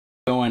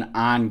Going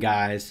on,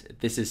 guys?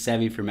 This is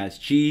Sevi from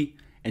SG,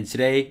 and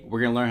today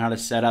we're going to learn how to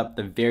set up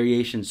the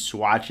Variation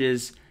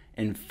Swatches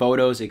and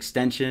Photos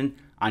extension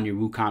on your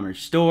WooCommerce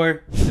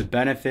store. The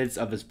benefits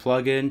of this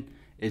plugin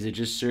is it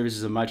just serves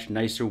as a much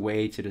nicer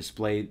way to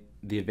display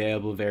the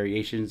available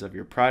variations of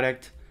your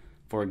product.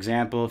 For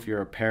example, if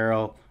you're an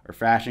apparel or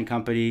fashion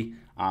company,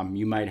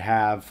 you might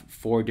have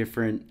 4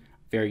 different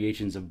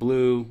variations of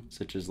blue,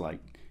 such as like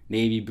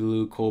navy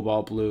blue,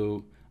 cobalt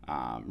blue,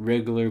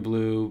 regular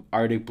blue,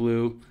 Arctic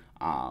blue,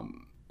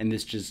 and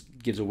this just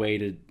gives a way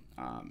to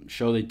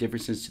show the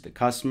differences to the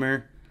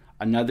customer.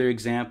 Another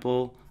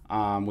example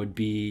would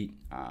be,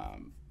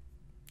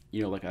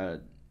 like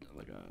a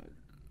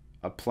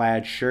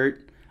plaid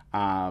shirt.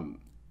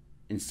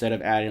 Instead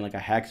of adding like a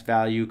hex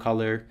value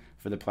color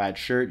for the plaid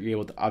shirt, you're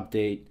able to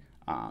update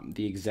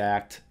the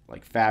exact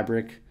like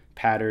fabric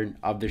pattern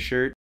of the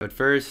shirt. But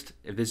first,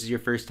 if this is your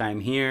first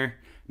time here,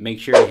 make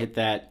sure to hit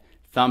that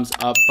thumbs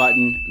up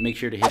button, make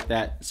sure to hit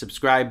that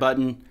subscribe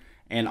button,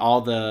 and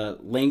all the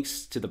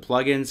links to the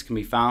plugins can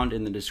be found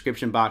in the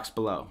description box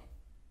below.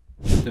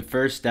 The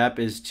first step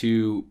is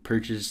to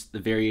purchase the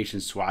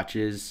Variation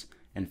Swatches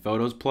and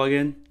Photos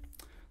plugin.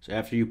 So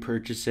after you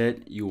purchase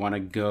it, you want to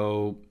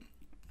go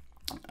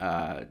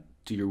to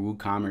your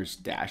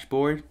WooCommerce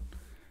dashboard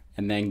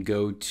and then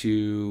go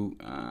to,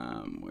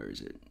 where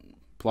is it?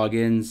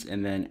 Plugins,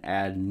 and then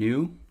add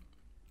new.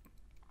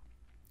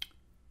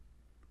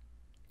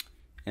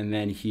 And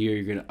then here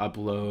you're going to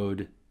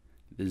upload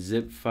the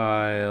zip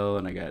file,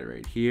 and I got it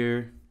right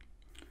here,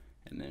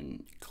 and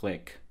then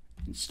click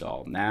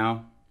install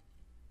now,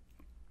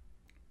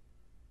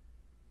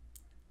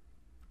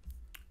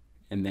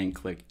 and then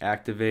click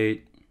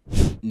activate.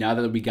 Now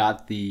that we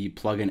got the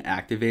plugin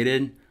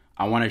activated,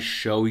 I want to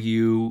show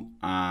you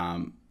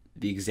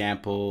the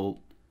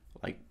example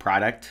like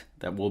product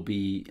that we'll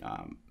be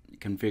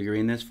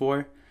configuring this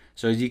for.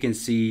 So as you can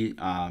see,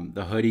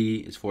 the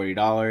hoodie is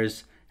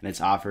 $40 and it's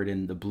offered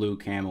in the blue,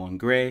 camel, and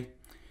gray.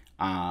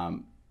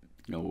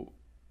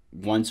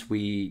 Once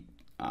we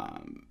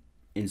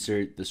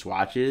insert the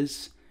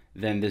swatches,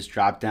 then this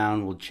drop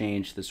down will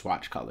change the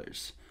swatch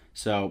colors.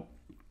 So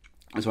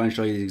I just want to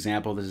show you the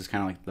example. This is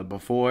kind of like the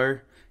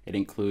before. It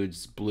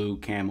includes blue,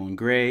 camel, and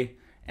gray,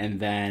 and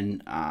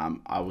then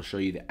I will show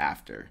you the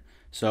after.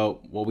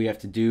 So what we have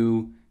to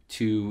do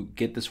to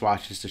get the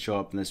swatches to show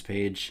up on this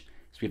page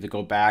is we have to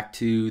go back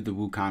to the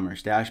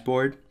WooCommerce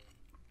dashboard,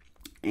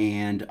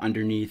 and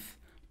underneath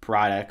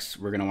products,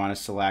 we're going to want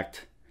to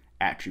select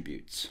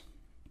attributes.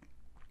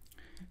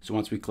 So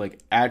once we click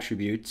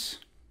attributes,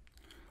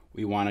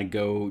 we want to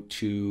go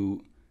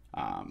to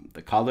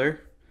the color,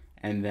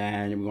 and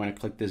then we want to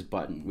click this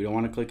button. We don't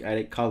want to click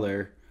edit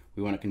color.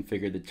 We want to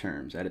configure the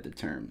terms, edit the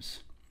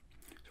terms.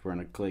 So we're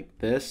going to click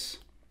this,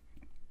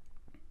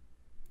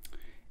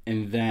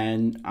 and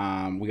then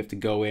we have to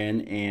go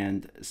in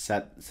and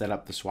set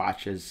up the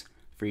swatches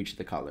for each of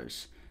the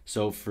colors.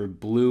 So for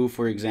blue,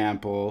 for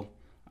example,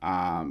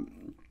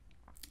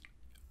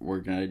 we're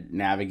going to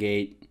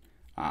navigate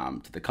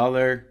to the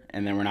color,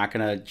 and then we're not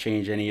going to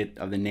change any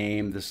of the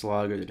name, the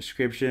slug, or the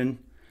description.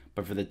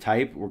 But for the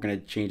type, we're going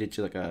to change it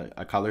to like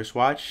a color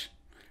swatch.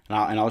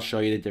 And I'll show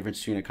you the difference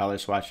between a color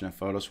swatch and a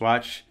photo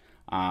swatch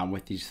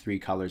with these 3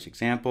 colors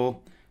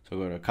example. So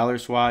go to a color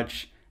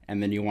swatch,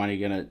 and then you're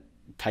gonna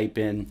type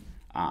in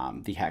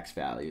the hex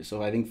value.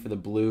 So I think for the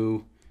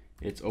blue,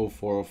 it's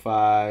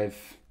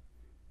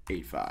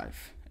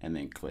 040585, and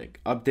then click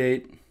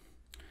update,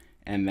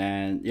 and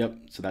then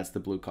so that's the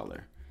blue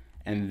color.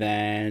 And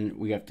then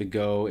we have to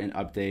go and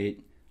update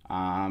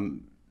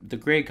the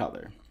gray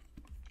color.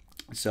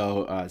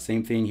 So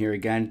same thing here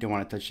again, don't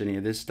want to touch any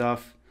of this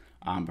stuff.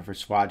 But for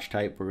swatch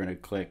type, we're going to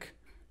click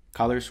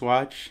color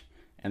swatch,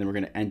 and then we're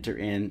going to enter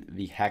in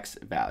the hex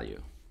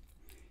value.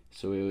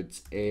 So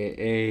it's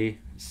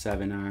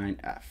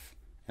AA79F,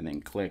 and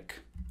then click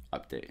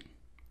update.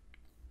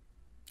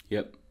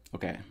 Yep.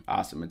 Okay.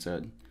 Awesome. It's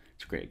a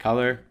great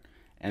color.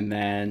 And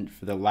then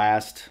for the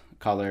last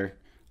color,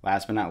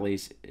 last but not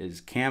least,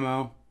 is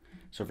camo.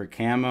 So for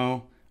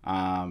camo,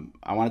 I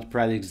wanted to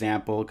provide the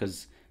example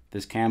because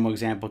this camo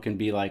example can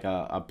be like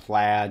a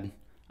plaid.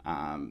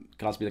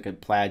 Could also be like a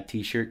plaid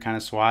t-shirt kind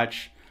of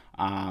swatch,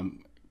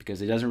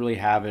 because it doesn't really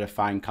have a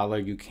defined color.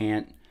 You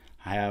can't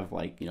have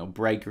like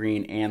bright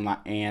green and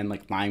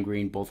like lime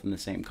green both in the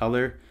same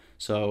color.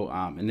 So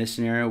in this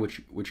scenario, what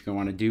you're going to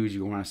want to do is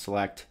you want to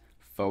select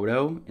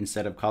photo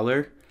instead of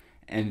color,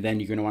 and then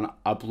you're going to want to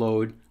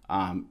upload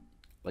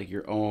like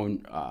your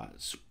own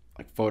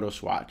like photo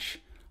swatch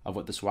of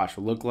what the swatch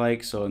will look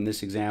like. So in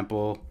this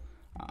example,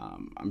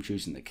 I'm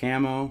choosing the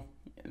camo,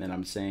 and then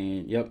I'm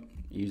saying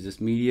use this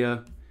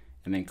media,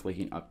 and then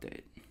clicking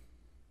update.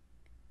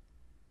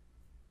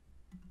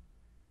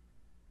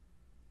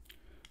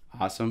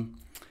 Awesome.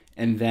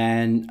 And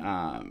then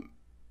I'm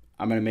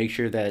going to make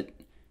sure that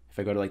if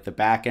I go to like the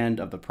back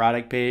end of the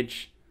product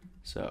page,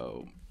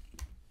 so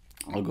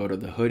I'll go to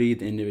the hoodie,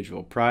 the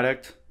individual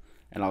product,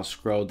 and I'll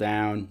scroll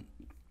down,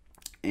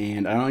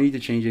 and I don't need to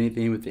change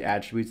anything with the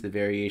attributes, the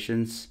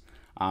variations.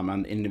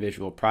 on the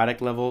individual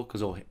product level,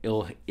 because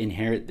it'll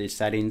inherit the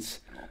settings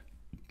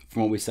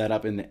from what we set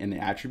up in the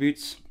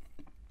attributes.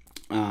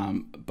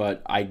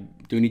 But I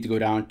do need to go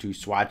down to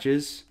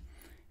swatches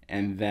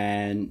and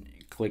then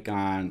click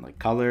on like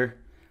color,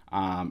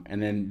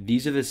 and then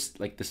these are the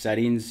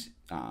settings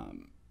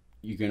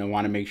you're going to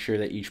want to make sure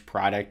that each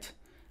product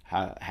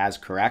has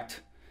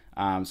correct.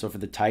 So for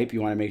the type,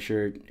 you want to make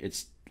sure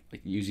it's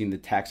like using the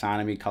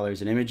taxonomy,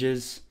 colors, and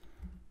images.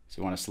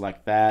 So you want to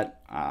select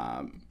that.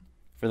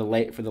 For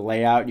the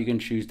layout, you can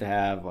choose to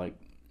have like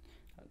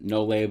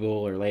no label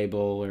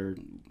or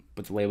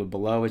put the label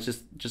below. It's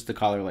just the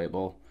color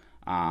label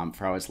for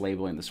how it's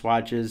labeling the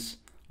swatches.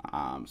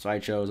 So I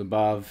chose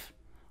above,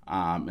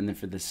 and then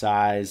for the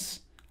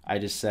size, I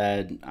just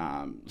said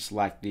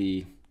select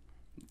the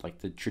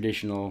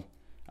traditional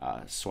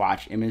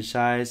swatch image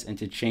size. And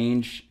to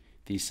change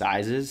these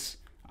sizes,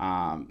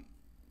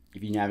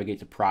 if you navigate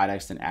to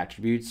products and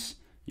attributes,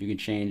 you can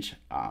change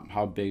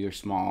how big or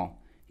small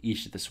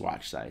each of the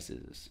swatch sizes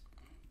is.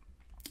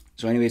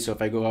 So anyway, so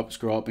if I go up,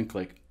 scroll up and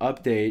click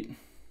update,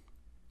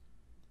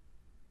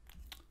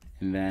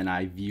 and then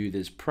I view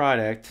this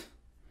product,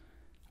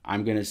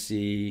 I'm gonna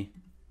see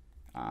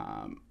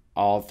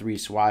all three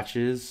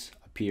swatches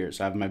appear.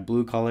 So I have my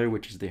blue color,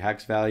 which is the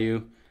hex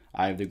value,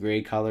 I have the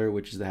gray color,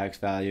 which is the hex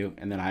value,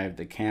 and then I have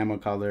the camo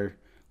color,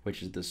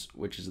 which is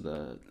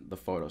the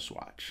photo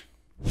swatch.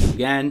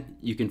 Again,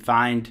 you can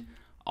find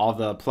all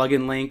the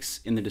plugin links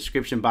in the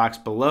description box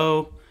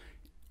below.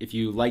 If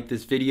you like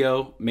this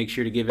video, make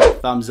sure to give it a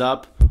thumbs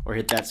up or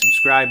hit that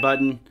subscribe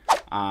button.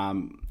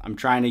 I'm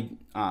trying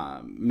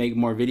to make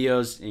more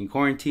videos in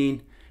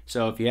quarantine,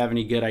 so if you have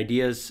any good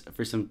ideas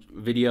for some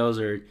videos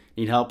or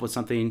need help with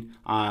something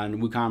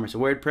on WooCommerce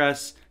or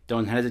WordPress,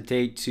 don't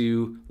hesitate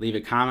to leave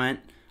a comment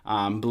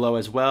below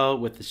as well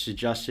with the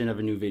suggestion of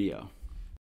a new video.